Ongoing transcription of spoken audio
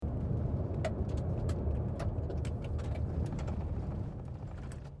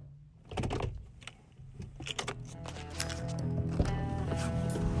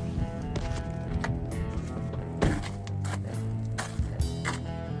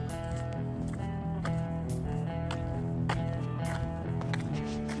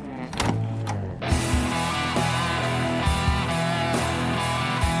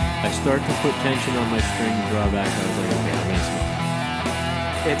start to put tension on my string drawback, I was like, okay, I'm gonna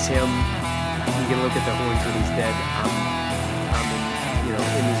smoke. It's him. You can look at the horns when he's dead. I'm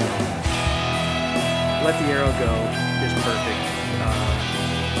in the zone. Let the arrow go is perfect.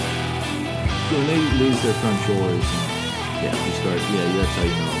 When they lose their front shoulders, that's how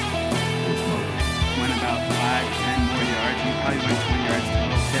you know they're smoking. Went about 5-10 more yards. We probably went 20 yards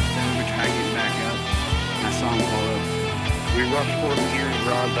total. Tipped over, tried getting back up. I saw him pull up. We rushed 4 meters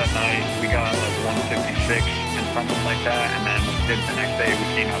rods that night. We got like 156 and something like that. And then the next day we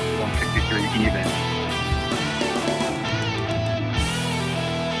came up to 163 even.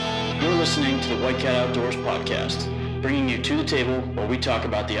 You're listening to the White Cat Outdoors podcast, bringing you to the table where we talk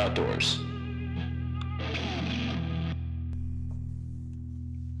about the outdoors.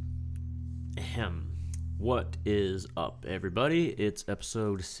 What is up, everybody? It's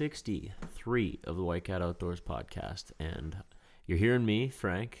episode 63 of the White Cat Outdoors podcast, and you're hearing me,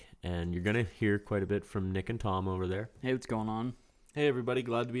 Frank, and you're going to hear quite a bit from Nick and Tom over there. Hey, what's going on? Hey, everybody.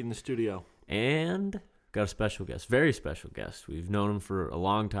 Glad to be in the studio. And got a special guest, very special guest. We've known him for a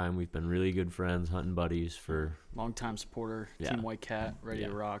long time. We've been really good friends, hunting buddies for... Long-time supporter, Team White Cat, ready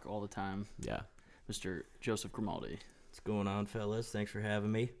to rock all the time. Yeah. Mr. Joseph Grimaldi. What's going on, fellas? Thanks for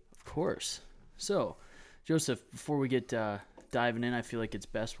having me. Of course. So, Joseph, before we get diving in, I feel like it's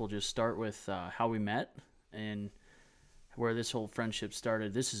best we'll just start with how we met and where this whole friendship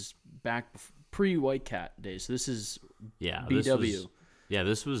started. This is back pre-White Cat days. So this is BW.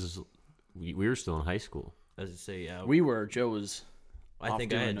 This was we were still in high school. As I say, we were. Joe was. I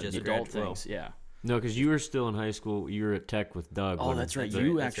think I had just adult graduated. Things. Yeah. No, because you were still in high school. You were at Tech with Doug. Oh, that's right.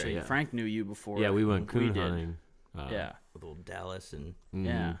 Frank knew you before. Yeah, we went coon hunting. With old Dallas and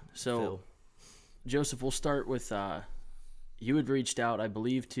So. Phil. Joseph, we'll start with you had reached out, I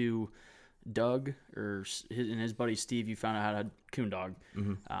believe, to Doug and his buddy Steve. You found out how to coon dog,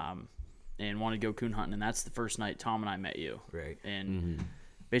 and wanted to go coon hunting, and that's the first night Tom and I met you. Right. And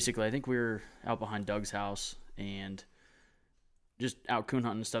basically, I think we were out behind Doug's house and just out coon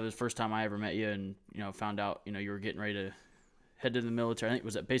hunting and stuff. It was the first time I ever met you, and found out you were getting ready to head to the military. I think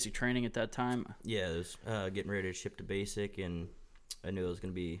was that basic training at that time. Yeah, it was getting ready to ship to basic, and I knew I was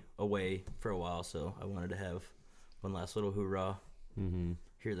going to be away for a while, so I wanted to have one last little hoorah.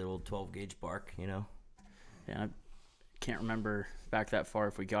 Hear that old 12-gauge bark, Yeah, I can't remember back that far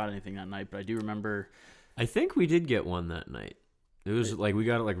if we got anything that night, but I do remember. I think we did get one that night. It was like we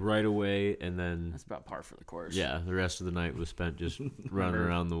got it like right away, and then that's about par for the course. Yeah, the rest of the night was spent just running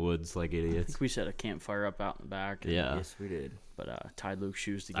around the woods like idiots. I think we set a campfire up out in the back. Yeah, yes, we did. But tied Luke's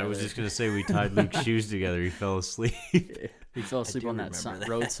shoes together. I was just gonna say we tied Luke's shoes together. He fell asleep. He fell asleep on that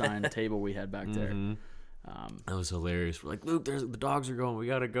road sign table we had back there. That was hilarious. We're like, Luke, the dogs are going. We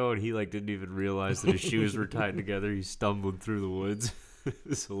gotta go, and he didn't even realize that his shoes were tied together. He stumbled through the woods. It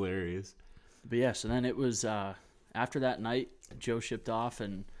was hilarious. But yeah, so then it was after that night, Joe shipped off,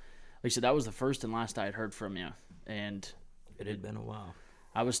 and like I said, that was the first and last I had heard from you. And it had been a while.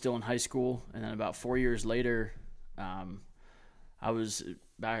 I was still in high school, and then about 4 years later, I was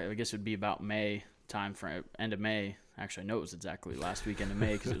back. I guess it would be about May time frame, end of May. Actually, I know it was exactly last weekend of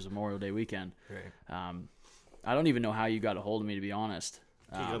May because it was Memorial Day weekend. Right. I don't even know how you got a hold of me, to be honest.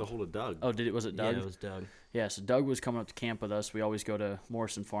 You got a hold of Doug. Oh, was it Doug? Yeah, it was Doug. Yeah, so Doug was coming up to camp with us. We always go to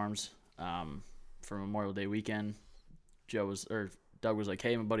Morrison Farms for Memorial Day weekend. Doug was like,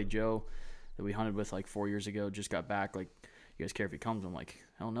 hey, my buddy Joe that we hunted with like 4 years ago just got back. Like, you guys care if he comes? I'm like,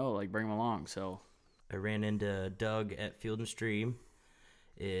 hell no, like bring him along. So I ran into Doug at Field and Stream,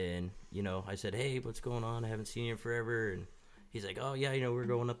 and I said, hey, what's going on? I haven't seen you in forever. And he's like, oh yeah, we're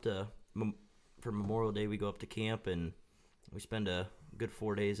going up to for Memorial Day. We go up to camp and we spend a good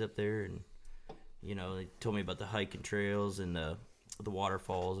 4 days up there. And they told me about the hike and trails and the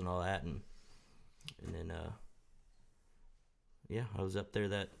waterfalls and all that. And then I was up there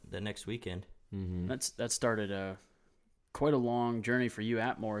that next weekend. That started quite a long journey for you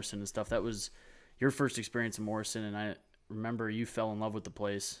at Morrison and stuff. That was your first experience in Morrison, and I remember you fell in love with the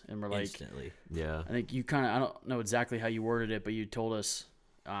place and were like, instantly. Yeah. I think you I don't know exactly how you worded it, but you told us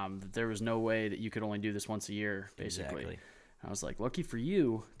that there was no way that you could only do this once a year, basically. Exactly. I was like, lucky for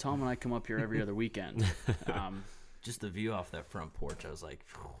you, Tom and I come up here every other weekend. Just the view off that front porch, I was like,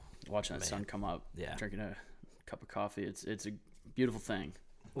 watching that sun come up, drinking a cup of coffee. It's a beautiful thing.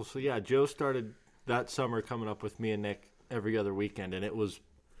 Well, so yeah, Joe started that summer coming up with me and Nick every other weekend, and it was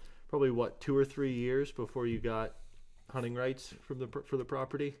probably 2 or 3 years before you got hunting rights for the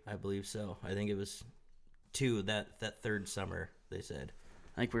property. I believe so. I think it was 2 that third summer. They said.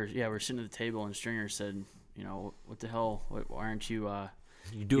 I think we're sitting at the table, and Stringer said, what the hell? Why aren't you?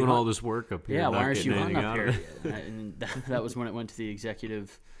 You're doing all this work up here. Yeah, why aren't you hunting up here? And that was when it went to the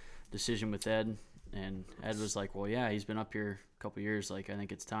executive decision with Ed, and Ed was like, well, yeah, he's been up here a couple years. Like, I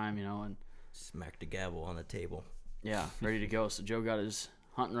think it's time, and Smacked the gavel on the table. yeah, ready to go. So Joe got his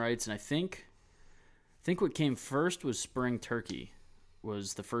hunting rights, and I think what came first was spring turkey.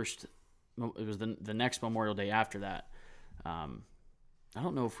 Was the first. It was the next Memorial Day after that. I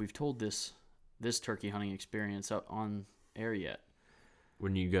don't know if we've told this turkey hunting experience up on air yet.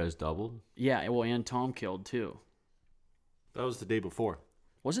 When you guys doubled? Yeah, well, and Tom killed too. That was the day before.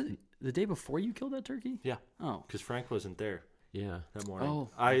 Was it the day before you killed that turkey? Yeah. Oh. Because Frank wasn't there Yeah. that morning. Oh.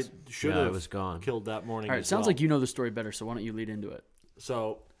 I should I have was gone. killed that morning. All right, as sounds well. like you know the story better, so why don't you lead into it?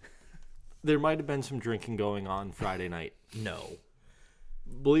 So there might have been some drinking going on Friday night. No.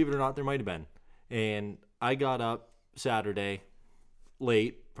 Believe it or not, there might have been. And I got up Saturday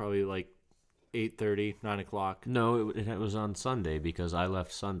late, probably like 8:30, 9 o'clock. No, it was on Sunday because I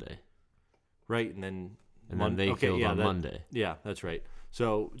left Sunday. Right, and then they killed on Monday. Yeah, that's right.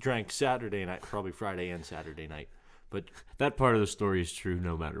 So drank Saturday night, probably Friday and Saturday night. But That part of the story is true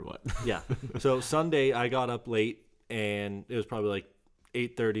no matter what. yeah. So Sunday I got up late, and it was probably like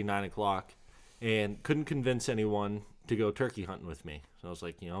 8:30, 9 o'clock, and couldn't convince anyone to go turkey hunting with me. So I was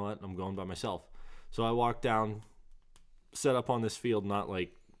like, you know what, I'm going by myself. So I walked down, set up on this field. Not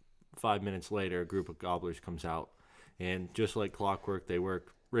like 5 minutes later, a group of gobblers comes out, and just like clockwork, they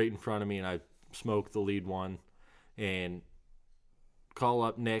work right in front of me, and I smoke the lead one and call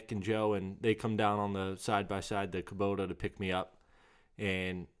up Nick and Joe, and they come down on the side-by-side, the Kubota, to pick me up,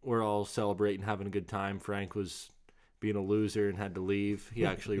 and we're all celebrating, having a good time. Frank was being a loser and had to leave. He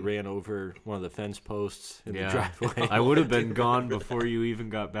actually ran over one of the fence posts in the driveway. I would have been gone before you even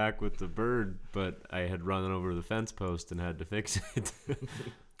got back with the bird, but I had run over the fence post and had to fix it.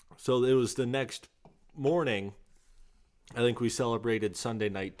 So it was the next morning. I think we celebrated Sunday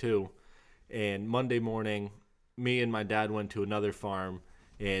night too. And Monday morning, me and my dad went to another farm,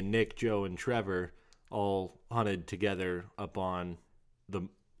 and Nick, Joe, and Trevor all hunted together up on the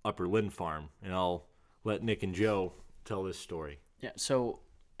Upper Lynn farm. And I'll let Nick and Joe tell this story. Yeah, so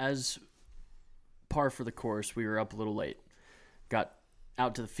as par for the course, we were up a little late. Got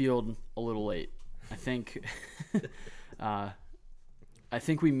out to the field a little late. I think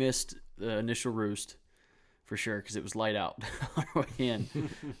we missed the initial roost for sure because it was light out on our way in.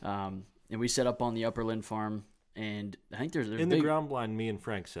 And we set up on the Upper Lynn farm, and I think there's in the ground blind, me and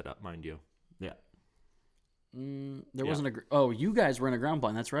Frank set up, mind you. Yeah. There wasn't you guys were in a ground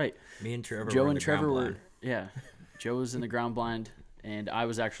blind. That's right. Me and Trevor. Joe were in and the Trevor ground were blind. yeah. Joe was in the ground blind, and I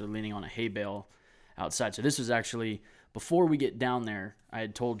was actually leaning on a hay bale outside. So this was actually before we get down there. I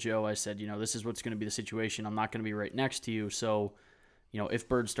had told Joe, I said, this is what's going to be the situation. I'm not going to be right next to you, so if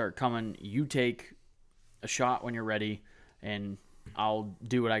birds start coming, you take a shot when you're ready, and I'll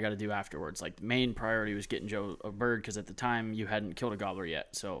do what I got to do afterwards. Like, the main priority was getting Joe a bird because at the time you hadn't killed a gobbler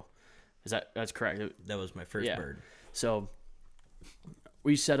yet. So that's correct? That was my first bird. So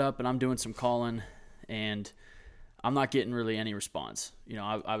we set up, and I'm doing some calling, and I'm not getting really any response.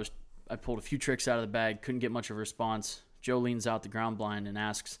 I pulled a few tricks out of the bag, couldn't get much of a response. Joe leans out the ground blind and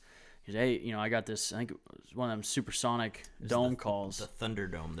asks, hey, I got this, I think it was one of them supersonic dome calls. The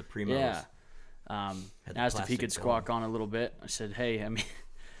Thunderdome, the Primos. Yeah. Asked if he could squawk on a little bit. I said, hey,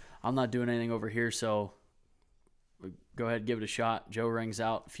 I'm not doing anything over here, so go ahead, give it a shot. Joe rings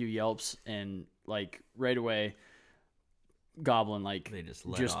out a few yelps, and right away, goblin they just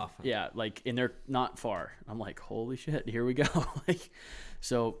let off. Yeah, and they're not far. I'm like, holy shit, here we go.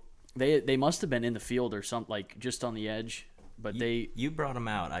 So they must have been in the field or something, just on the edge. But you brought them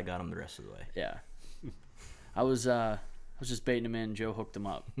out. I got them the rest of the way. Yeah. I was just baiting them in. Joe hooked them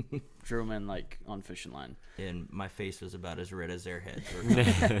up, drew them in on fishing line. And my face was about as red as their heads were.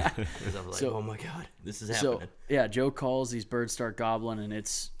 Because I was like, oh my God, this is happening. So, yeah, Joe calls, these birds start gobbling, and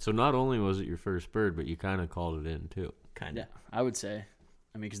it's... So not only was it your first bird, but you kind of called it in too. Kind of. Yeah, I would say.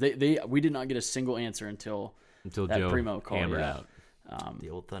 Because we did not get a single answer until that Joe Primo call hammered out. The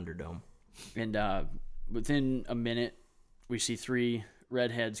old Thunderdome. And within a minute, we see 3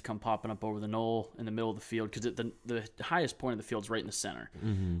 redheads come popping up over the knoll in the middle of the field, because the highest point of the field is right in the center.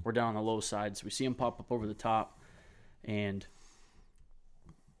 Mm-hmm. We're down on the low side, so we see them pop up over the top. And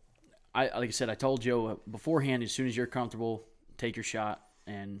like I said, I told Joe beforehand, as soon as you're comfortable, take your shot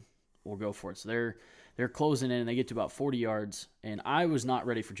and we'll go for it. So they're closing in, and they get to about 40 yards, and I was not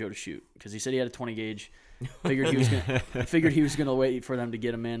ready for Joe to shoot because he said he had a 20 gauge. Figured he was gonna wait for them to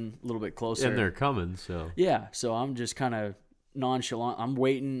get him in a little bit closer. And they're coming, so yeah. So I'm just kind of nonchalant. I'm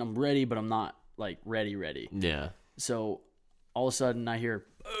waiting. I'm ready, but I'm not ready. Yeah. So all of a sudden I hear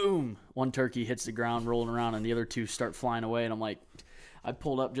boom. One turkey hits the ground rolling around, and the other 2 start flying away. And I'm like, I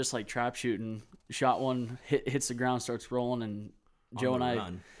pulled up just like trap shooting. Shot one, hits the ground, starts rolling, and Joe and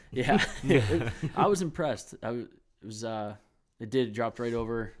I, Yeah, I was impressed. It dropped right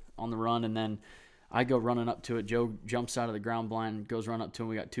over on the run, and then I go running up to it. Joe jumps out of the ground blind, goes run up to him.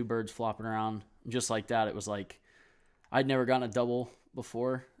 We got 2 birds flopping around. Just like that, it was like I'd never gotten a double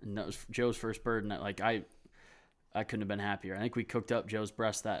before, and that was Joe's first bird, and I couldn't have been happier. I think we cooked up Joe's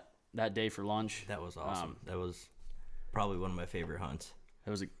breast that day for lunch. That was awesome. That was probably one of my favorite hunts. It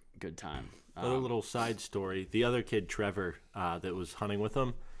was a good time. Another little side story. The other kid, Trevor, that was hunting with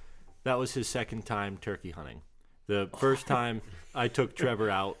him, that was his second time turkey hunting. The first time I took Trevor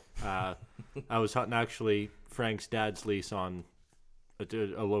out, I was hunting actually Frank's dad's lease on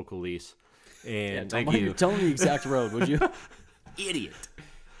a local lease. And tell me the exact road, would you? Idiot.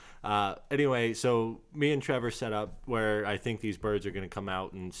 Anyway, so me and Trevor set up where I think these birds are going to come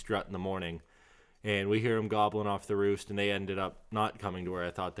out and strut in the morning. And we hear them gobbling off the roost, and they ended up not coming to where I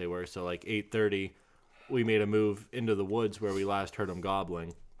thought they were. So like 8:30, we made a move into the woods where we last heard them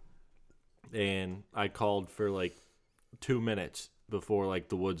gobbling. And I called for like 2 minutes before like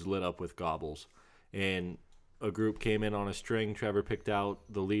the woods lit up with gobbles. And a group came in on a string. Trevor picked out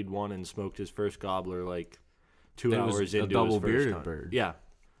the lead one and smoked his first gobbler like 2 hours into his first double-bearded hunt. bird. Yeah.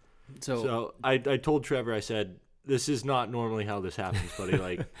 So I told Trevor, I said, this is not normally how this happens, buddy.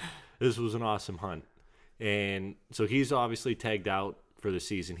 Like, this was an awesome hunt. And so he's obviously tagged out for the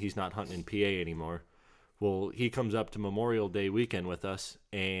season. He's not hunting in PA anymore. Well, he comes up to Memorial Day weekend with us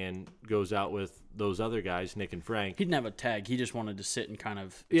and goes out with those other guys, Nick and Frank. He didn't have a tag. He just wanted to sit and kind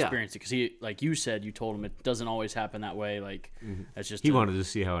of experience it. Because he, like you said, you told him it doesn't always happen that way. Like, that's just he wanted to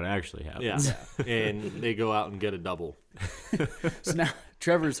see how it actually happens. Yeah. And they go out and get a double. So now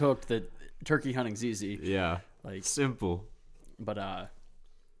Trevor's hooked that turkey hunting's easy. Yeah. Like, simple. But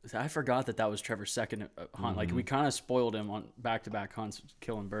I forgot that was Trevor's second hunt. Like, we kind of spoiled him on back-to-back hunts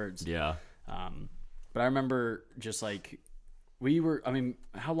killing birds. Yeah. But I remember just like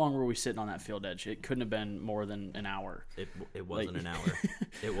how long were we sitting on that field edge? It couldn't have been more than an hour. It wasn't an hour.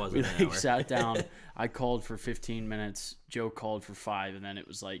 It wasn't We an hour. sat down. I called for 15 minutes. Joe called for 5, and then it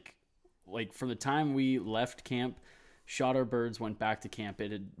was like from the time we left camp, shot our birds, went back to camp.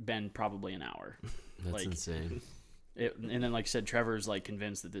 It had been probably an hour. That's insane. And then, like I said, Trevor's like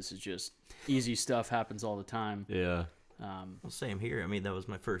convinced that this is just easy stuff, happens all the time. Yeah. Well, same here. I mean, that was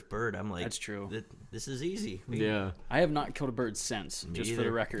my first bird. I'm like, that's true. This is easy. Yeah. I have not killed a bird since, just for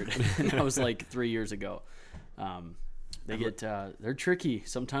the record. That was like 3 years ago. They're tricky.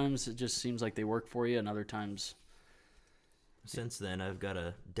 Sometimes it just seems like they work for you, and other times. Since then, I've got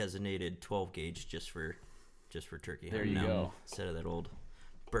a designated 12 gauge just for turkey. There you go. Instead of that old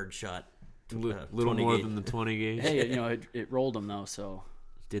bird shot. Little more than the 20 gauge. Hey, it rolled them though, so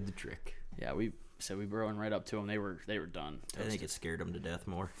did the trick. Yeah, we were going right up to them. They were done. I think it scared them to death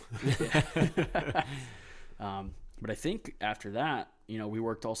more. But I think after that, we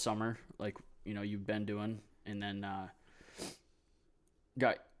worked all summer, like you've been doing, and then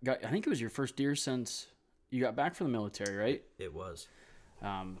got. I think it was your first deer since you got back from the military, right? It was.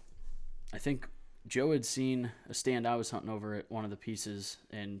 I think Joe had seen a stand I was hunting over at one of the pieces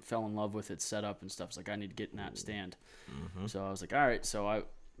and fell in love with its setup and stuff. It's like, I need to get in that stand. Mm-hmm. So I was like, all right. So I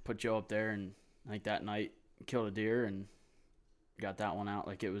put Joe up there, and I think that night killed a deer and got that one out.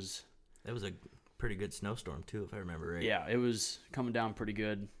 Like, it was. That was a pretty good snowstorm too, if I remember right. Yeah, it was coming down pretty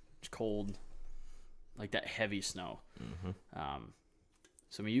good. It's cold, like that heavy snow. Mm-hmm.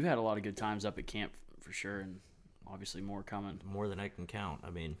 So I mean, you've had a lot of good times up at camp for sure, and obviously more coming. More than I can count. I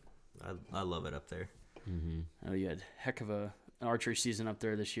mean, I love it up there. Mm-hmm. Oh, you had a heck of an archery season up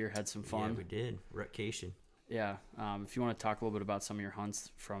there this year. Had some fun. Yeah, we did. Rutcation. Yeah. If you want to talk a little bit about some of your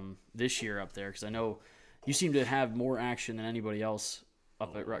hunts from this year up there, because I know you seem to have more action than anybody else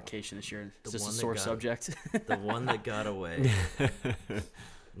up at Rutcation this year. Is this a sore subject? The one that got away.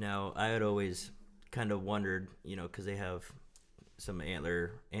 Now, I had always kind of wondered, because they have some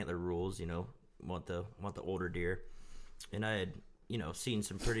antler rules, want the older deer, and I had seen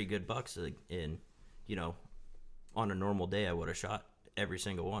some pretty good bucks in on a normal day I would have shot every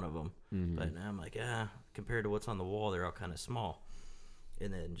single one of them. Mm-hmm. But now I'm like, compared to what's on the wall, they're all kind of small.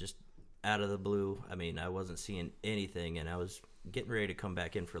 And then just out of the blue, I mean, I wasn't seeing anything, and I was getting ready to come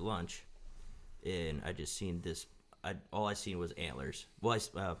back in for lunch, and I just seen this. All I seen was antlers. Well,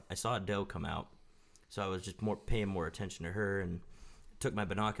 I saw a doe come out, so I was just paying more attention to her, and took my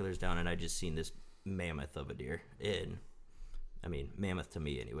binoculars down, and I just seen this mammoth of a deer. And I mean, mammoth to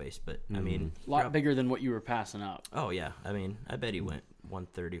me, anyways. But I mean, a lot bigger than what you were passing up. Oh yeah, I mean, I bet he went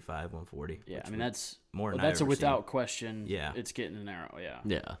 135, 140. Yeah, I mean that's more. That's a without question. Yeah, it's getting an arrow. Yeah.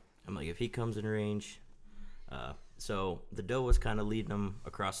 Yeah. I'm like, if he comes in range, so the doe was kind of leading him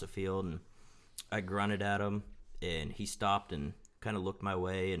across the field, and I grunted at him, and he stopped and kind of looked my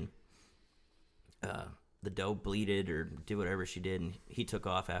way, and the doe bleated or did whatever she did, and he took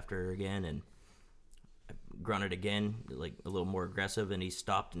off after her again, and I grunted again, like a little more aggressive, and he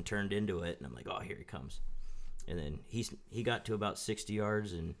stopped and turned into it, and I'm like, oh, here he comes. And then he got to about 60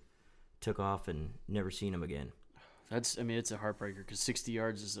 yards and took off, and never seen him again. It's a heartbreaker because 60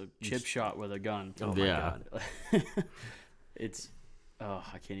 yards is a chip shot with a gun. Oh my God.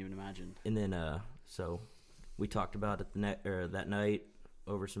 I can't even imagine. And then so we talked about it that night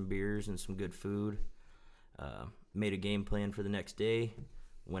over some beers and some good food. Made a game plan for the next day.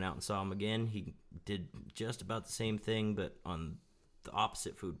 Went out and saw him again. He did just about the same thing, but on the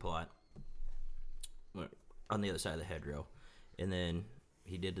opposite food plot, on the other side of the hedgerow. And then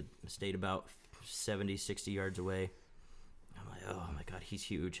he stayed about 70, 60 yards away. I'm like, oh my God, he's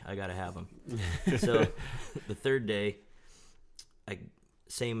huge. I got to have him. So the third day,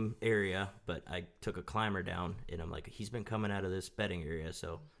 same area, but I took a climber down, and I'm like, he's been coming out of this bedding area.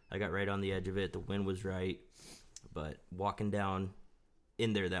 So I got right on the edge of it. The wind was right. But walking down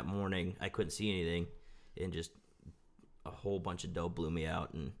in there that morning, I couldn't see anything, and just a whole bunch of doe blew me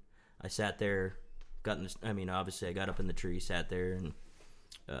out. And I sat there, obviously I got up in the tree, sat there, and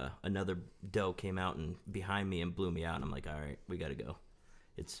another doe came out and behind me and blew me out. And I'm like, all right, we got to go.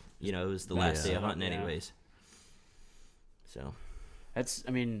 It was the last day of hunting anyways. So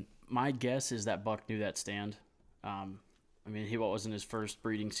my guess is that buck knew that stand. He wasn't his first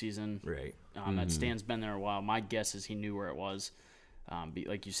breeding season. Right. That stand's been there a while. My guess is he knew where it was.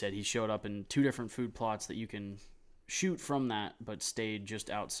 Like you said, he showed up in 2 different food plots that you can shoot from that, but stayed just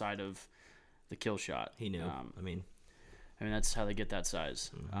outside of the kill shot. He knew. That's how they get that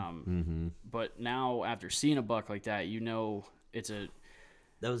size. But now, after seeing a buck like that,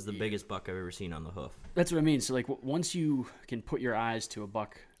 that was the biggest buck I've ever seen on the hoof. That's what I mean. So, like, once you can put your eyes to a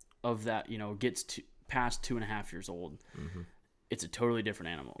buck of that, gets to past 2.5 years old, it's a totally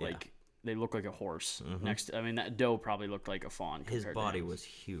different animal. Yeah. Like, they look like a horse. That doe probably looked like a fawn. His body was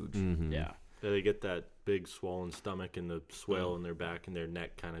huge. Yeah. They get that big swollen stomach, and the swell in their back, and their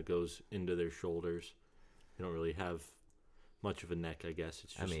neck kind of goes into their shoulders. They don't really have much of a neck, I guess.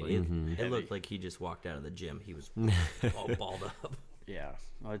 It's just it looked like he just walked out of the gym. He was all balled up. Yeah.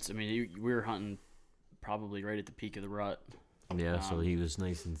 Well, we were hunting probably right at the peak of the rut. Yeah, so he was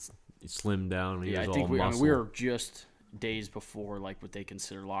nice and slimmed down. I think we were just days before like what they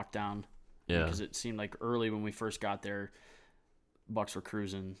consider lockdown. Yeah. Because it seemed like early when we first got there, bucks were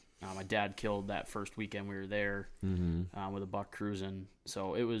cruising. My dad killed that first weekend we were there with a buck cruising.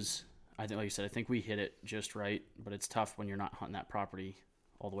 So it was, I think, like you said, I think we hit it just right. But it's tough when you're not hunting that property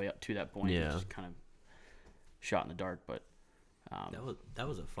all the way up to that point. Yeah. It's just kind of shot in the dark. But that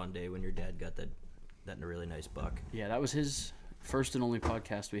was a fun day when your dad got that really nice buck. Yeah, that was his first and only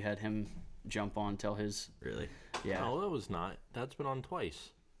podcast. We had him jump on, tell his. Really? Yeah. No, that was not. That's been on twice.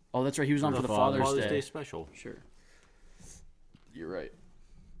 Oh, that's right. He was on for the Father's Day special. Sure. You're right.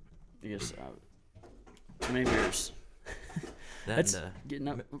 I guess how many beers? That's getting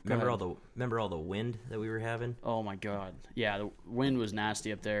up. Remember all the wind that we were having? Oh my God! Yeah, the wind was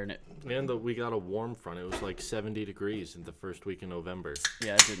nasty up there, and we got a warm front. It was like 70 degrees in the first week in November.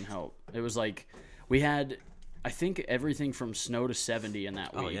 Yeah, it didn't help. It was like we had, I think, everything from snow to 70 in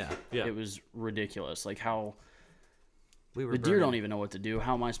that week. Oh yeah. It was ridiculous. Like how the deer don't even know what to do.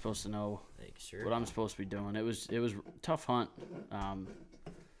 How am I supposed to know sure. what I'm supposed to be doing? It was a tough hunt.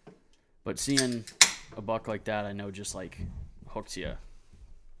 But seeing a buck like that, I know just like hooks you.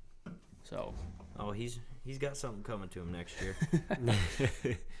 So. Oh, he's got something coming to him next year.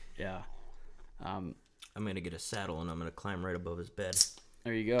 Yeah. I'm gonna get a saddle and I'm gonna climb right above his bed.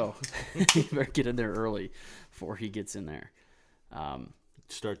 There you go. You better get in there early before he gets in there.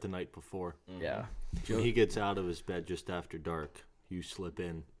 Start the night before. Yeah. When he gets out of his bed just after dark, you slip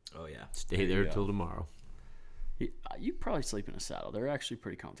in. Oh yeah. Stay there till tomorrow. You probably sleep in a saddle. They're actually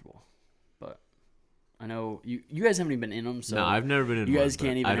pretty comfortable. But I know you guys haven't even been in them, so no, I've never been in. You guys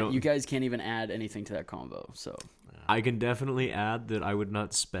can't even add anything to that combo. So I can definitely add that I would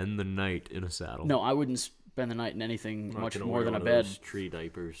not spend the night in a saddle. No, I wouldn't spend the night in anything much more than a bed. bed. Tree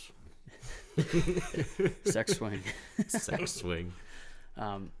diapers. Sex swing. Sex swing.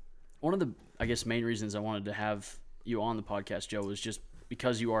 One of the, I guess, main reasons I wanted to have you on the podcast, Joe, was just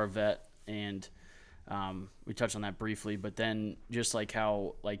because you are a vet, and we touched on that briefly, but then just like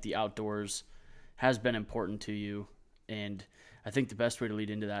how like the outdoors has been important to you, and I think the best way to lead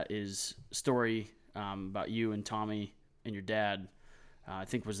into that is a story about you and Tommy and your dad. I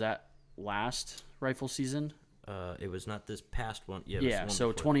think was that last rifle season? It was not this past one. Yeah. Yeah. So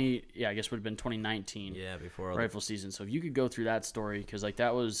I guess would have been 2019. Yeah, before rifle season. So if you could go through that story, because like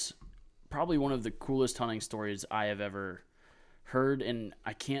that was probably one of the coolest hunting stories I have ever heard, and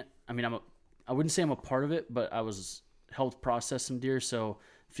I wouldn't say I'm a part of it, but I helped process some deer, so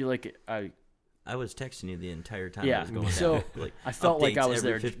I feel like I was texting you the entire time. Yeah, I was going so down. Like, I felt like I updates was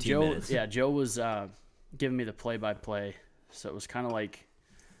every there. 15 minutes. Joe was giving me the play-by-play, so it was kind of like,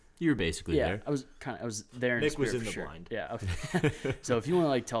 You were basically there. I was there. Nick was in for the sure. blind. Yeah. So if you want to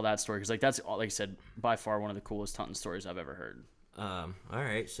like tell that story, because like that's like I said, by far one of the coolest hunting stories I've ever heard. All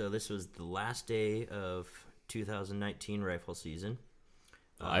right, so this was the last day of 2019 rifle season.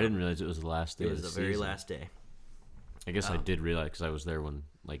 I didn't realize it was the last day. It was of the very season. last day. I guess I did realize because I was there when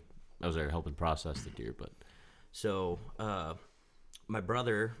I was there helping process the deer, but So my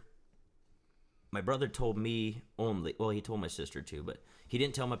brother told me only. Well, he told my sister too, but he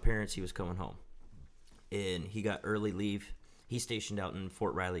didn't tell my parents he was coming home. And he got early leave. He's stationed out in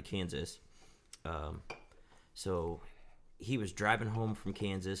Fort Riley, Kansas. So he was driving home from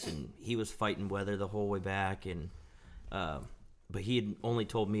Kansas, and he was fighting weather the whole way back. And but he had only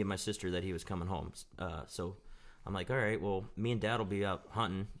told me and my sister that he was coming home. So I'm like, all right, well, me and Dad will be out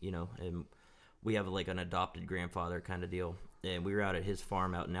hunting, and we have like an adopted grandfather kind of deal. And we were out at his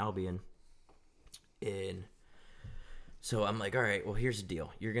farm out in Albion. And so I'm like, all right, well, here's the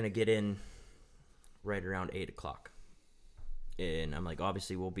deal. You're going to get in right around 8 o'clock. And I'm like,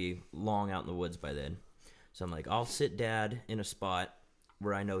 obviously, we'll be long out in the woods by then. So I'm like, I'll sit Dad in a spot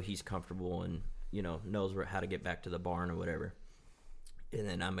where I know he's comfortable and, knows how to get back to the barn or whatever. And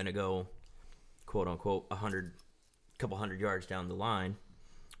then I'm going to go, quote unquote, couple hundred yards down the line.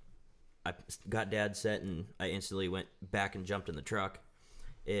 I got Dad set, and I instantly went back and jumped in the truck.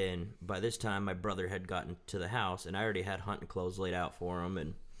 And by this time, my brother had gotten to the house, and I already had hunting clothes laid out for him,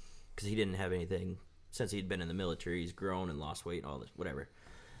 and because he didn't have anything since he'd been in the military. He's grown and lost weight and all this, whatever.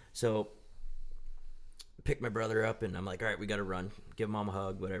 So pick my brother up, and I'm like, all right, we got to run. Give Mom a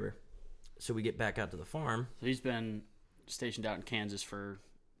hug, whatever. So we get back out to the farm. So he's been stationed out in Kansas for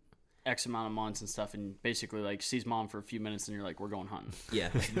X amount of months and stuff, and basically like sees Mom for a few minutes, and you're like, we're going hunting. Yeah,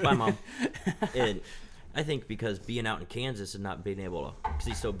 bye, Mom. And I think because being out in Kansas and not being able to, because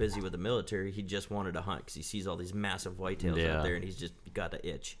he's so busy with the military, he just wanted to hunt because he sees all these massive whitetails out there, and he's just got the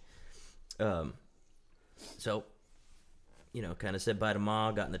itch. So, kind of said bye to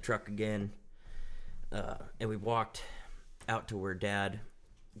Mom, got in the truck again, and we walked out to where Dad.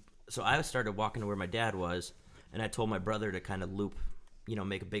 So I started walking to where my dad was, and I told my brother to kind of loop,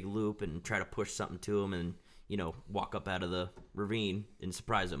 make a big loop and try to push something to him and, walk up out of the ravine and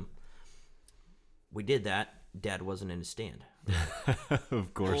surprise him. We did that. Dad wasn't in his stand.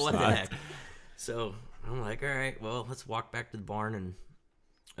 Of course what not. The heck? So I'm like, all right, well, let's walk back to the barn, and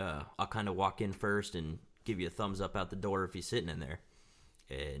I'll kind of walk in first and give you a thumbs up out the door if he's sitting in there.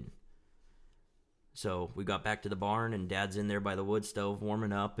 And so we got back to the barn, and Dad's in there by the wood stove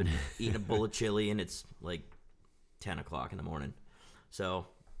warming up and eating a bowl of chili, and it's like 10 o'clock in the morning. So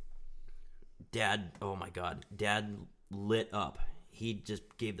Dad, oh my God, Dad lit up. He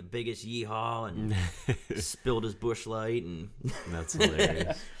just gave the biggest yeehaw and spilled his bush light, and That's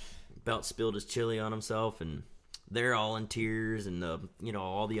hilarious. about spilled his chili on himself, and they're all in tears, and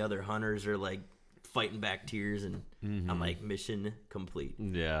all the other hunters are like fighting back tears, and I'm like, mission complete.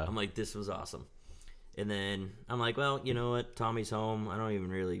 Yeah. I'm like, this was awesome. And then I'm like, well, you know what? Tommy's home. I don't even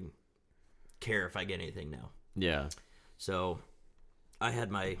really care if I get anything now. Yeah. So I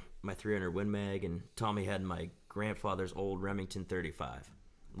had my 300 Win Mag, and Tommy had my grandfather's old Remington 35.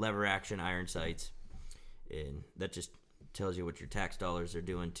 Lever action, iron sights. And that just tells you what your tax dollars are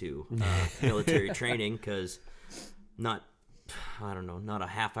doing to military training, because not a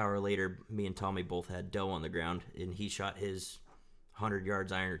half hour later, me and Tommy both had doe on the ground, and he shot his 100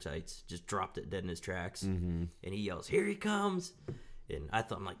 yards iron sights, just dropped it dead in his tracks, and he yells, "Here he comes!" And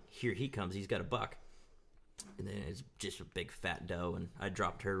I'm like, here he comes, he's got a buck. And then it's just a big fat doe, and I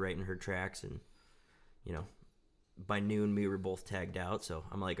dropped her right in her tracks, and by noon we were both tagged out. So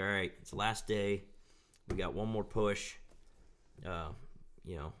I'm like, all right, it's the last day, we got one more push, because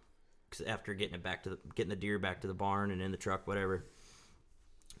after getting the deer back to the barn and in the truck, whatever.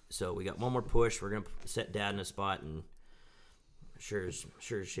 So we got one more push. We're gonna set Dad in a spot, and sure as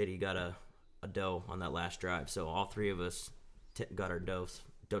shit, he got a doe on that last drive. So all three of us got our doe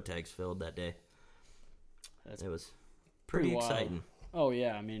tags filled that day. It was pretty exciting. Oh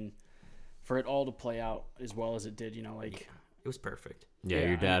yeah, I mean, for it all to play out as well as it did, it was perfect. Yeah,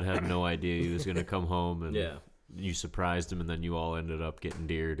 your dad had no idea he was going to come home, and Yeah. you surprised him, and then you all ended up getting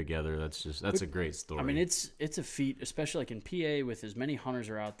deer together. That's a great story. I mean, it's a feat, especially like in PA with as many hunters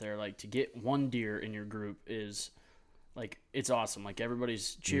are out there. Like to get one deer in your group is like, it's awesome. Like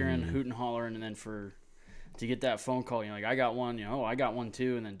everybody's cheering, hooting, hollering, and then to get that phone call, like I got one, I got one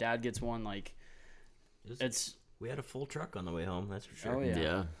too, and then Dad gets one. Like it's we had a full truck on the way home. That's for sure. Oh, yeah.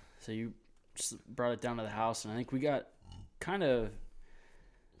 Yeah. So you just brought it down to the house, and I think we got kind of.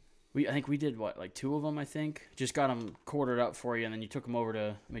 I think we did like 2 of them. I think just got them quartered up for you, and then you took them over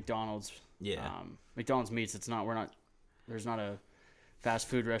to McDonald's. Yeah. McDonald's meats. There's not a fast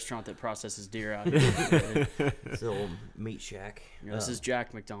food restaurant that processes deer out here. It's the old meat shack. This is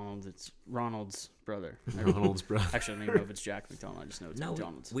Jack McDonald. It's Ronald's brother. Ronald's brother. Actually, I don't even know if it's Jack McDonald. I just know it's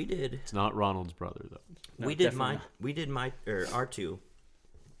McDonald's. We did. It's not Ronald's brother though. No, we did definitely mine. not. We did our 2.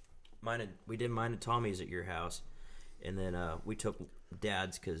 We did mine and Tommy's at your house, and then we took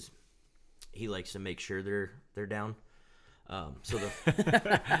Dad's because he likes to make sure they're down. So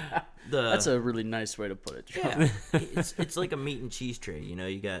That's a really nice way to put it. yeah, it's like a meat and cheese tray. You know,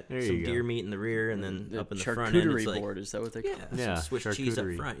 you got There some you go. deer meat in the rear, and then up in the front end, charcuterie it's like board. Is that what they call it? yeah, some Swiss cheese up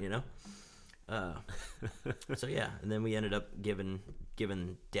charcuterie. front. You know. So yeah, and then we ended up giving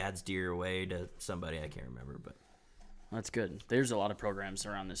Dad's deer away to somebody I can't remember, but That's good. There's a lot of programs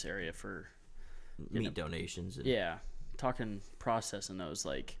around this area for meat donations. And, yeah, talking processing those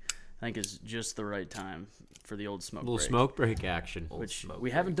like I think is just the right time for the old smoke Little break. smoke break action. Which smoke we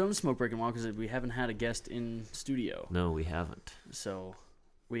break. haven't done a smoke break in a while because we haven't had a guest in studio. No, we haven't. So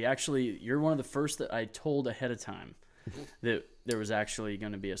you're one of the first that I told ahead of time that there was actually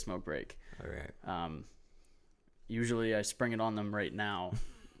going to be a smoke break. All right. Usually I spring it on them right now,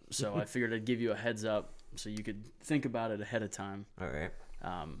 so I figured I'd give you a heads up so you could think about it ahead of time. All right.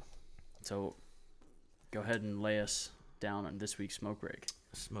 So go ahead and lay us down on this week's smoke break.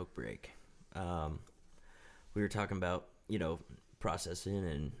 Smoke break. We were talking about, processing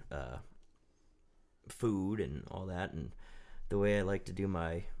and food and all that, and the way I like to do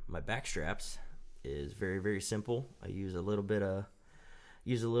my back straps is very, very simple. I use a little bit of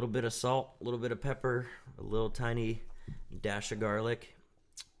salt, a little bit of pepper, a little tiny dash of garlic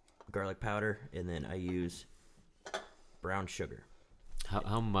powder, and then I use brown sugar.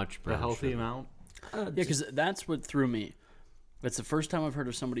 How much A brown healthy sugar? amount. Yeah, because that's what threw me. That's the first time I've heard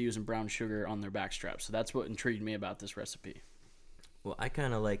of somebody using brown sugar on their back straps. So that's what intrigued me about this recipe. Well, I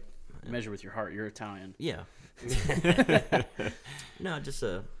kind of like, Measure with your heart. You're Italian. yeah. No, just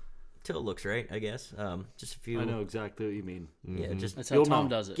till it looks right, I guess. Just a few. I know exactly what you mean. Yeah, just That's how You'll Tom know.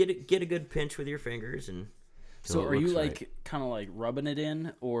 does it. get a good pinch with your fingers, and So it are you looks like right. kind of like rubbing it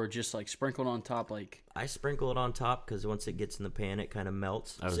in or just like sprinkled on top? Like I sprinkle it on top because once it gets in the pan, it kind of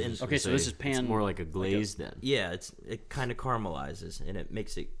melts. I was And- just Okay, gonna so this say, is pan- It's more like a glaze then. yeah, it kind of caramelizes, and it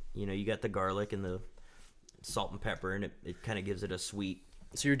makes it. You got the garlic and the salt and pepper, and it kind of gives it a sweet.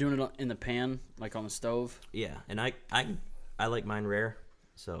 so you're doing it in the pan, like on the stove. Yeah, and I like mine rare,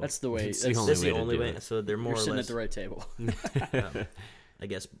 so That's the way. It's the That's, only that's way the to only do way. it. So they're more you're or sitting less, at the right table. I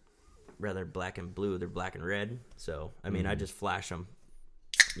guess, rather black and blue. They're black and red. So I mean, I just flash them,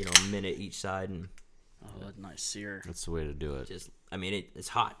 a minute each side, and Oh, that nice sear. That's the way to do it. just I mean it's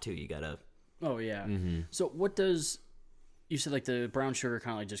hot too. You gotta. Oh yeah. Mm-hmm. So what does you said like the brown sugar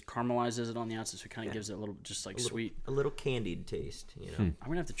kind of like just caramelizes it on the outside, so it kind of gives it a little just like sweet. A little candied taste, I'm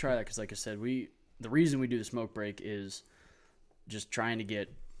gonna have to try that because, like I said, the reason we do the smoke break is just trying to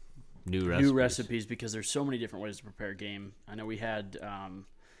get New new recipes because there's so many different ways to prepare game. I know we had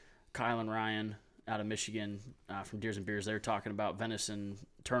Kyle and Ryan out of Michigan from Deers and Beers. They were talking about venison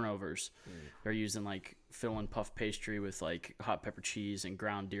turnovers. They're using like fill and puff pastry with like hot pepper cheese and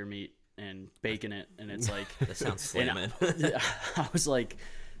ground deer meat and baking it, and it's like That sounds slamming. I was like,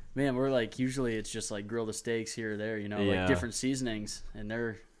 man, we're like usually it's just like grill the steaks here or there, Yeah. like different seasonings, and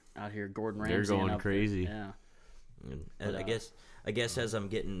they're out here Gordon They're Ramsay. going crazy. Yeah. And I guess as I'm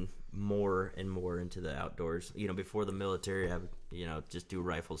getting more and more into the outdoors, before the military, I would, just do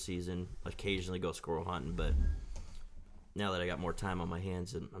rifle season, occasionally go squirrel hunting. But now that I got more time on my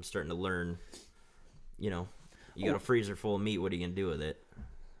hands, and I'm starting to learn, you got a freezer full of meat. What are you gonna do with it?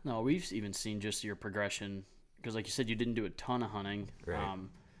 No, we've even seen just your progression because, like you said, you didn't do a ton of hunting. Right.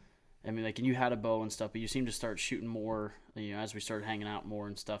 I mean, like, and you had a bow and stuff, but you seemed to start shooting more. As we started hanging out more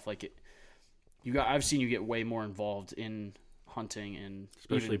and stuff. Like it, I've seen you get way more involved in hunting and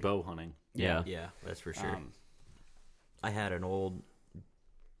Especially even, bow hunting. Yeah. Yeah, that's for sure. I had an old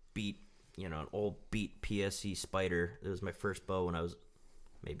beat PSC Spider. It was my first bow when I was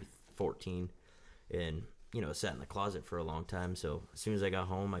maybe 14, and it sat in the closet for a long time. So as soon as I got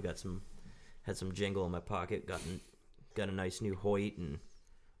home, I had some jingle in my pocket, got a nice new Hoyt, and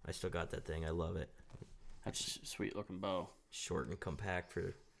I still got that thing. I love it. That's a sweet looking bow. Short and compact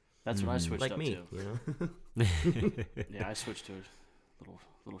for That's what I switched like up me, to. Yeah, I switched to a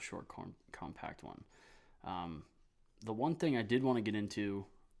little short, compact one. The one thing I did want to get into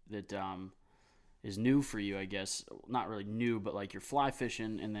that is new for you, I guess. Not really new, but like your fly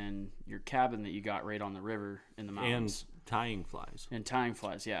fishing and then your cabin that you got right on the river in the mountains. And tying flies. And tying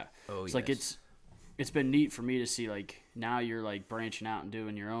flies, yeah. Oh, it's yes. like it's been neat for me to see, like, now you're like branching out and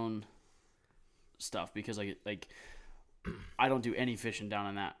doing your own stuff, because like I don't do any fishing down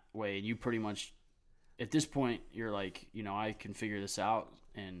in that way. You pretty much at this point you're like, you know, I can figure this out.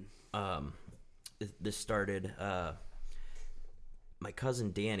 And this started my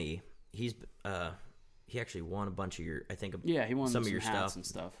cousin Danny, he actually won a bunch of your, I think, yeah, he won some of your hats stuff and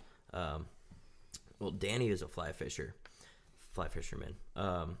stuff. Well, Danny is a fly fisherman,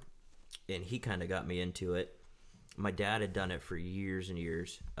 and he kind of got me into it. My dad had done it for years and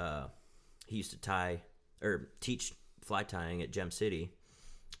years. He used to teach fly tying at Gem City,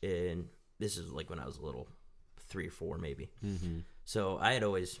 and this is like when I was a little, 3 or 4 maybe. Mm-hmm. So I had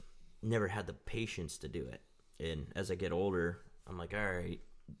always never had the patience to do it. And as I get older, I'm like, all right,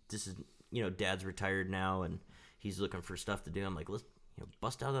 this is, you know, Dad's retired now, and he's looking for stuff to do. I'm like, let's, you know,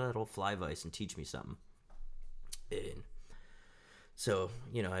 bust out of that old fly vise and teach me something. And so,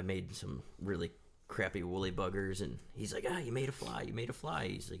 you know, I made some really crappy woolly buggers, and he's like, you made a fly.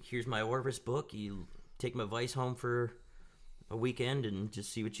 He's like, here's my Orvis book. You take my vise home for a weekend and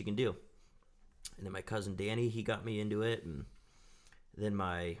just see what you can do. And then my cousin Danny, he got me into it, and then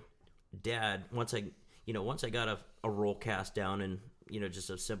my dad, once I got a roll cast down and, you know, just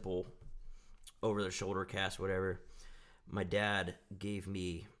a simple over the shoulder cast, whatever, my dad gave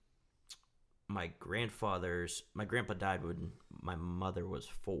me my grandpa died when my mother was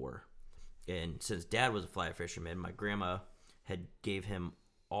 4. And since Dad was a fly fisherman, my grandma had gave him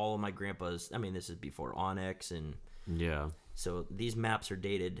all of my grandpa's, I mean, this is before Onyx, and Yeah. so these maps are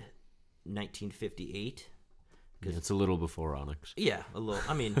dated 1958. It's a little before Onyx. Yeah, a little.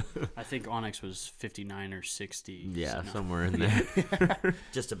 I mean, I think Onyx was 59 or 60. Yeah, so somewhere in there.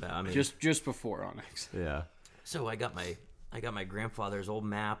 just about. I mean, just before Onyx. Yeah. so I got my grandfather's old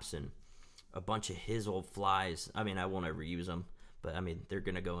maps and a bunch of his old flies. I mean, I won't ever use them, but I mean, they're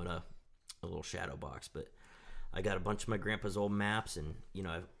gonna go in a little shadow box. But I got a bunch of my grandpa's old maps, and, you know,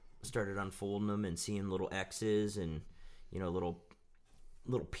 I started unfolding them and seeing little X's and, you know,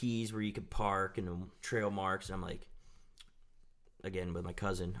 little P's where you could park and trail marks. And I'm like, again, with my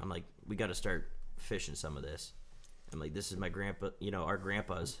cousin, I'm like, we got to start fishing some of this. I'm like, this is my grandpa, you know, our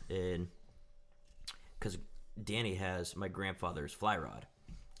grandpa's, and because Danny has my grandfather's fly rod,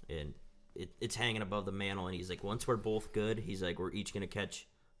 and it's hanging above the mantle, and he's like, once we're both good, he's like, we're each gonna catch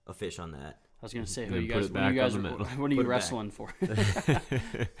a fish on that. I was gonna say, And then put it back on the middle. what are you Put it wrestling for?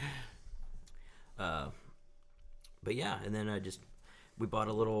 But yeah, and then we bought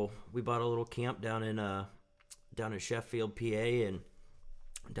a little camp down in Sheffield, PA, and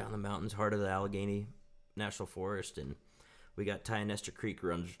down the mountains, heart of the Allegheny National Forest, and we got Ty and Nestor Creek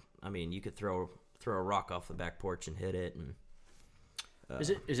runs. I mean, you could throw a rock off the back porch and hit it. And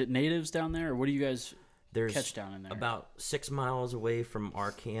Is it natives down there, or what do you guys there's catch down in there? about 6 miles away from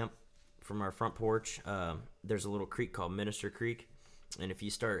our camp, from our front porch, there's a little creek called Minister Creek, and if you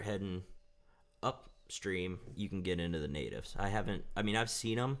start heading upstream, you can get into the natives. I've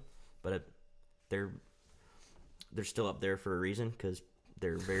seen them, but they're still up there for a reason, because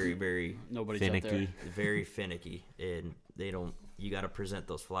they're very, very Nobody's finicky. up there. very finicky, and you got to present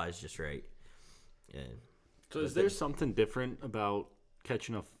those flies just right. And So is there something different about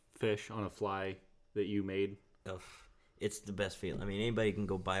catching a fish on a fly that you made? it's the best feeling. I mean, anybody can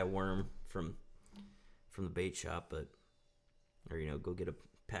go buy a worm from the bait shop, or, you know, go get a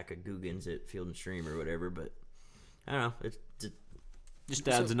pack of Googans at Field and Stream or whatever, but I don't know. It Just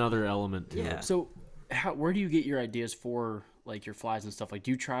adds another element to Yeah. it. So, where do you get your ideas for, like, your flies and stuff? Like,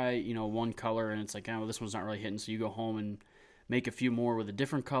 do you try, you know, one color and it's like, oh, this one's not really hitting, so you go home and make a few more with a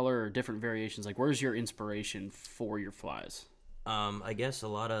different color or different variations? Like, where's your inspiration for your flies? I guess a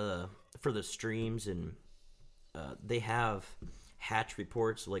lot of for the streams, and they have hatch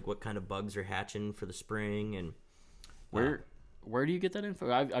reports, like what kind of bugs are hatching for the spring, and Where do you get that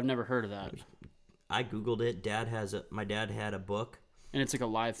info? I've never heard of that. I googled it. My dad had a book. And it's like a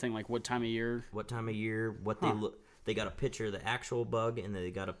live thing, like what time of year? What time of year? What they look. They got a picture of the actual bug, and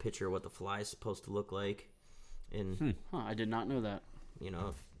they got a picture of what the fly is supposed to look like. And I did not know that. you know,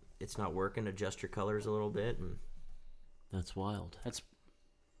 if it's not working, adjust your colors a little bit. And That's wild. That's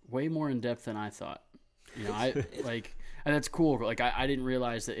way more in depth than I thought. You know, and that's cool. Like, I didn't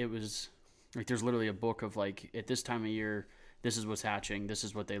realize that it was like there's literally a book of, like, at this time of year, this is what's hatching, this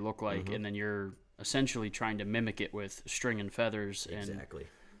is what they look like, and then you're essentially trying to mimic it with string and feathers exactly.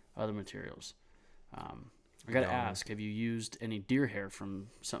 and other materials. I gotta ask, have you used any deer hair from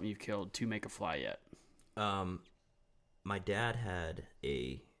something you've killed to make a fly yet? My dad had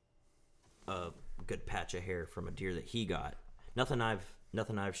a good patch of hair from a deer that he got. Nothing I've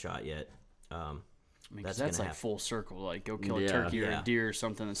shot yet. I mean, 'cause That's that's gonna like happen. full circle. Like, go kill a Yeah. turkey or Yeah. a deer or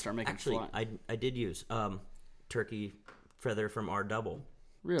something and start making Actually, fly. I did use turkey feather from our double.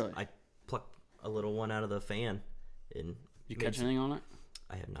 Really? I plucked a little one out of the fan, and You made catch some- anything on it?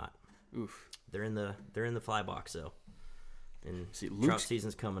 I have not. Oof. They're in the fly box though. And See, trout Luke's-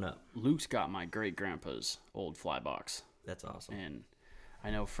 season's coming up. Luke's got my great grandpa's old fly box, That's awesome. and I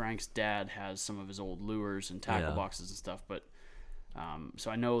know Frank's dad has some of his old lures and tackle Yeah. boxes and stuff. But so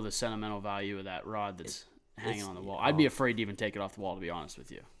I know the sentimental value of that rod that's hanging it's- on the wall. I'd be afraid to even take it off the wall, to be honest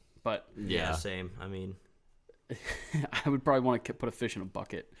with you. But Yeah, same. I mean, I would probably want to put a fish in a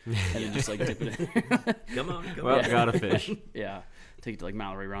bucket and then just like dip it in. come on. Well, got a fish. Yeah, take it to like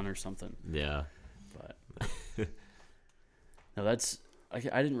Mallory Run or something. Yeah. But no, that's I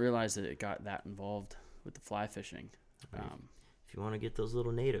didn't realize that it got that involved with the fly fishing. If you want to get those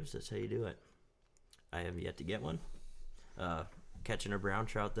little natives, that's how you do it. I have yet to get one. Catching a brown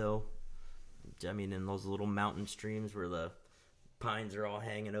trout though, I mean, in those little mountain streams where the pines are all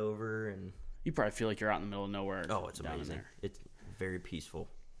hanging over, and You probably feel like you're out in the middle of nowhere. oh, it's down in amazing. there. It's very peaceful.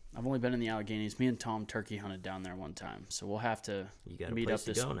 I've only been in the Alleghenies. Me and Tom turkey hunted down there one time, so we'll have to You got a meet place up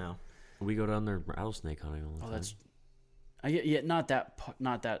to this. go now. We go down there rattlesnake hunting all the Oh, time. that's.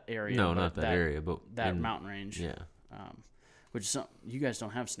 Not that area. No, but not that area, but that in- mountain range. Yeah. Which some you guys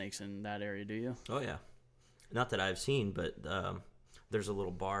don't have snakes in that area, do you? Oh yeah, not that I've seen, but there's a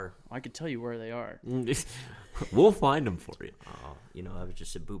little bar. I could tell you where they are. We'll find them for you. I was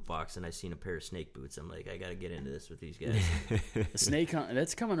just at Boot Box and I seen a pair of snake boots. I'm like, I got to get into this with these guys. The snake hunt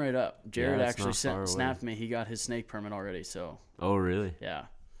that's coming right up. Jared it's actually not far away. snapped me. He got his snake permit already. So Oh, really? yeah,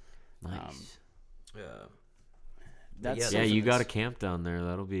 Nice. that's yeah, yeah, something you got a that's- camp down there.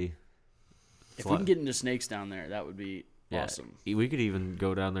 That'll be. If we can get into snakes down there, that would be Yeah, awesome. We could even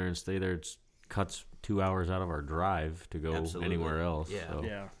go down there and stay there. It cuts 2 hours out of our drive to go Absolutely. anywhere else. Yeah. so.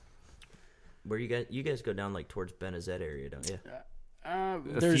 Yeah. Where you guys go down like towards Benazet area, don't you?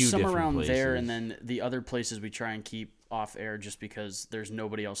 There's few some different around there, places. and then the other places we try and keep off air just because there's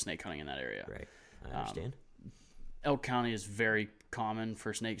nobody else snake hunting in that area. Right. I understand. Elk County is very common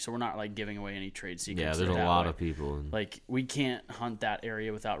for snakes, so we're not like giving away any trade secrets. Yeah, or there's a that lot way. of people. And, Like we can't hunt that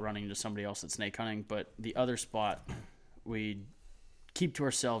area without running into somebody else that's snake hunting, but the other spot we keep to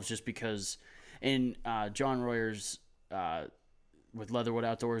ourselves just because. And John Royer's with Leatherwood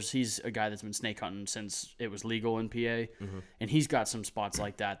Outdoors, he's a guy that's been snake hunting since it was legal in PA, and he's got some spots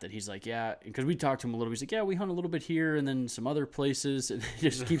like that he's like, yeah, because we talked to him a little. He's like, yeah, we hunt a little bit here and then some other places, and he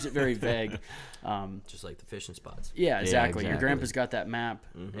just keeps it very vague. Just like the fishing spots. Yeah, exactly. Your exactly. grandpa's got that map,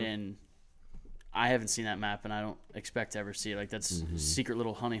 and I haven't seen that map, and I don't expect to ever see it. Like that's secret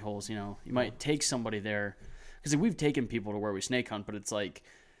little honey holes. You might take somebody there, because we've taken people to where we snake hunt, but it's like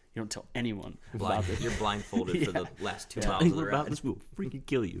you don't tell anyone about it. You're blindfolded for the last 2 miles Hey, of the we're about ride. this will freaking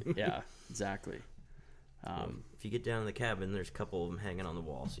kill you. Yeah, exactly. If you get down in the cabin, there's a couple of them hanging on the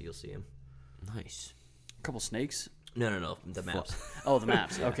wall, so you'll see them. Nice. A couple snakes. No, the maps. Oh, the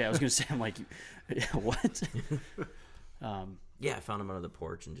maps. Okay, I was gonna say, I'm like, what? Yeah, I found them under the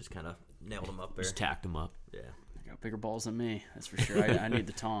porch and just kind of nailed them up there. Just tacked them up. Yeah. I got bigger balls than me. That's for sure. I need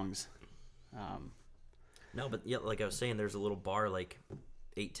the tongs. No, but yeah, like I was saying, there's a little bar like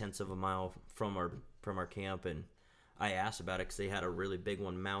 0.8 of a mile from our camp, and I asked about it because they had a really big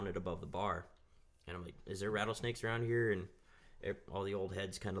one mounted above the bar, and I'm like, "Is there rattlesnakes around here?" And all the old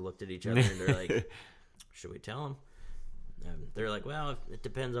heads kind of looked at each other, and they're like, "Should we tell them?" They're like, "Well, it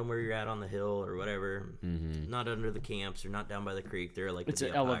depends on where you're at on the hill or whatever. Not under the camps or not down by the creek. They're like It's to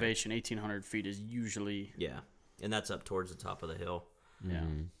an be up higher." elevation. 1,800 feet is usually. Yeah, and that's up towards the top of the hill. Yeah.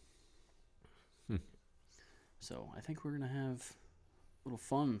 So I think we're gonna have a little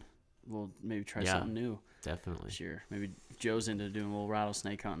fun. We'll maybe try Yeah. something new Definitely. this year. Maybe Joe's into doing a little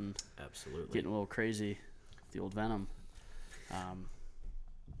rattlesnake hunting, Absolutely. getting a little crazy with the old venom.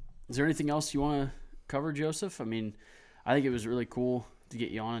 Is there anything else you want to cover, Joseph? I mean, I think it was really cool to get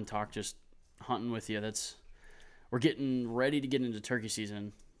you on and talk just hunting with you. We're getting ready to get into turkey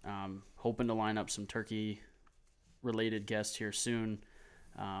season. Hoping to line up some turkey related guests here soon.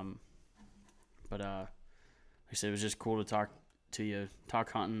 But like I said, it was just cool to talk to you, talk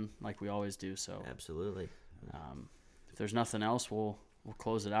hunting like we always do. So Absolutely. if there's nothing else, we'll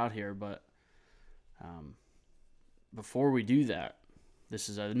close it out here. But before we do that, this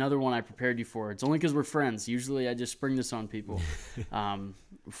is another one I prepared you for. It's only because we're friends. Usually I just spring this on people.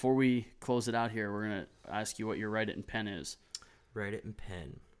 Before we close it out here, we're going to ask you what your write it in pen is. Write it in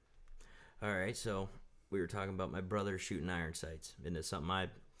pen. All right, so we were talking about my brother shooting iron sights, and it's something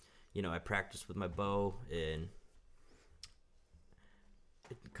I practiced with my bow, and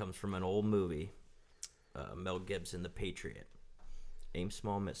it comes from an old movie. Mel Gibson, The Patriot. Aim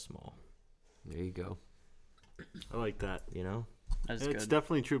small, miss small. There you go. I like that. You know? That's And it's good.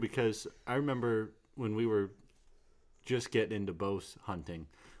 definitely true because I remember when we were just getting into bow hunting,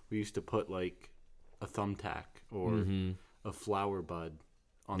 we used to put like a thumbtack or a flower bud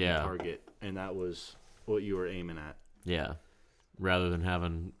on the target, and that was what you were aiming at. Yeah. Rather than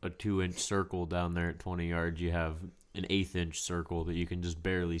having a 2-inch circle down there at 20 yards, you have an 1/8-inch circle that you can just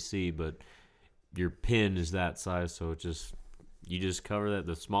barely see, but your pin is that size, so you just cover that.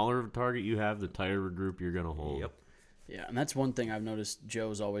 The smaller of a target you have, the tighter a group you're gonna hold. Yep. Yeah, and that's one thing I've noticed.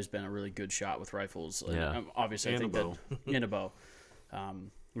 Joe's always been a really good shot with rifles. Yeah. Obviously, And I think a bow. that in a bow,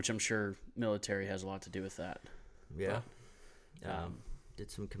 which I'm sure military has a lot to do with that. Yeah. Um, Did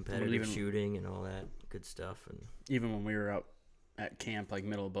some competitive even- shooting and all that good stuff. And Even when we were out at camp, like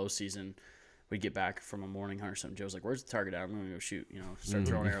middle of bow season, we'd get back from a morning hunt or something. Joe's like, "Where's the target at? I'm gonna go shoot." Start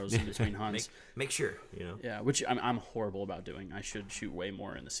throwing arrows in between hunts. make sure, you know. Yeah, which I'm horrible about doing. I should shoot way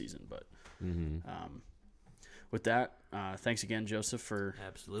more in the season, but with that, thanks again, Joseph, for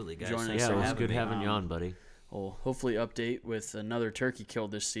Absolutely, guys. Joining Thanks us Yeah, for it was having good me. having you on, buddy. we'll hopefully update with another turkey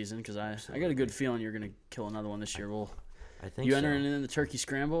killed this season because I got a good feeling you're gonna kill another one this year. I think You so. entering in the turkey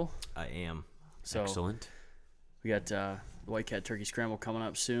scramble? I am. So Excellent. we got the White Cat Turkey Scramble coming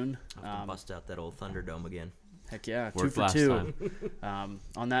up soon. I'll have to bust out that old Thunderdome again. Heck yeah, Worked 2 for last 2.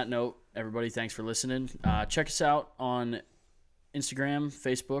 On that note, everybody, thanks for listening. Check us out on Instagram,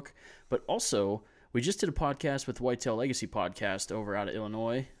 Facebook, but also we just did a podcast with Whitetail Legacy Podcast over out of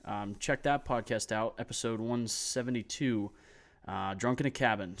Illinois. Check that podcast out, episode 172, Drunk in a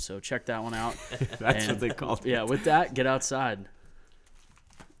Cabin. So check that one out. That's what they called it. Yeah, with that, get outside.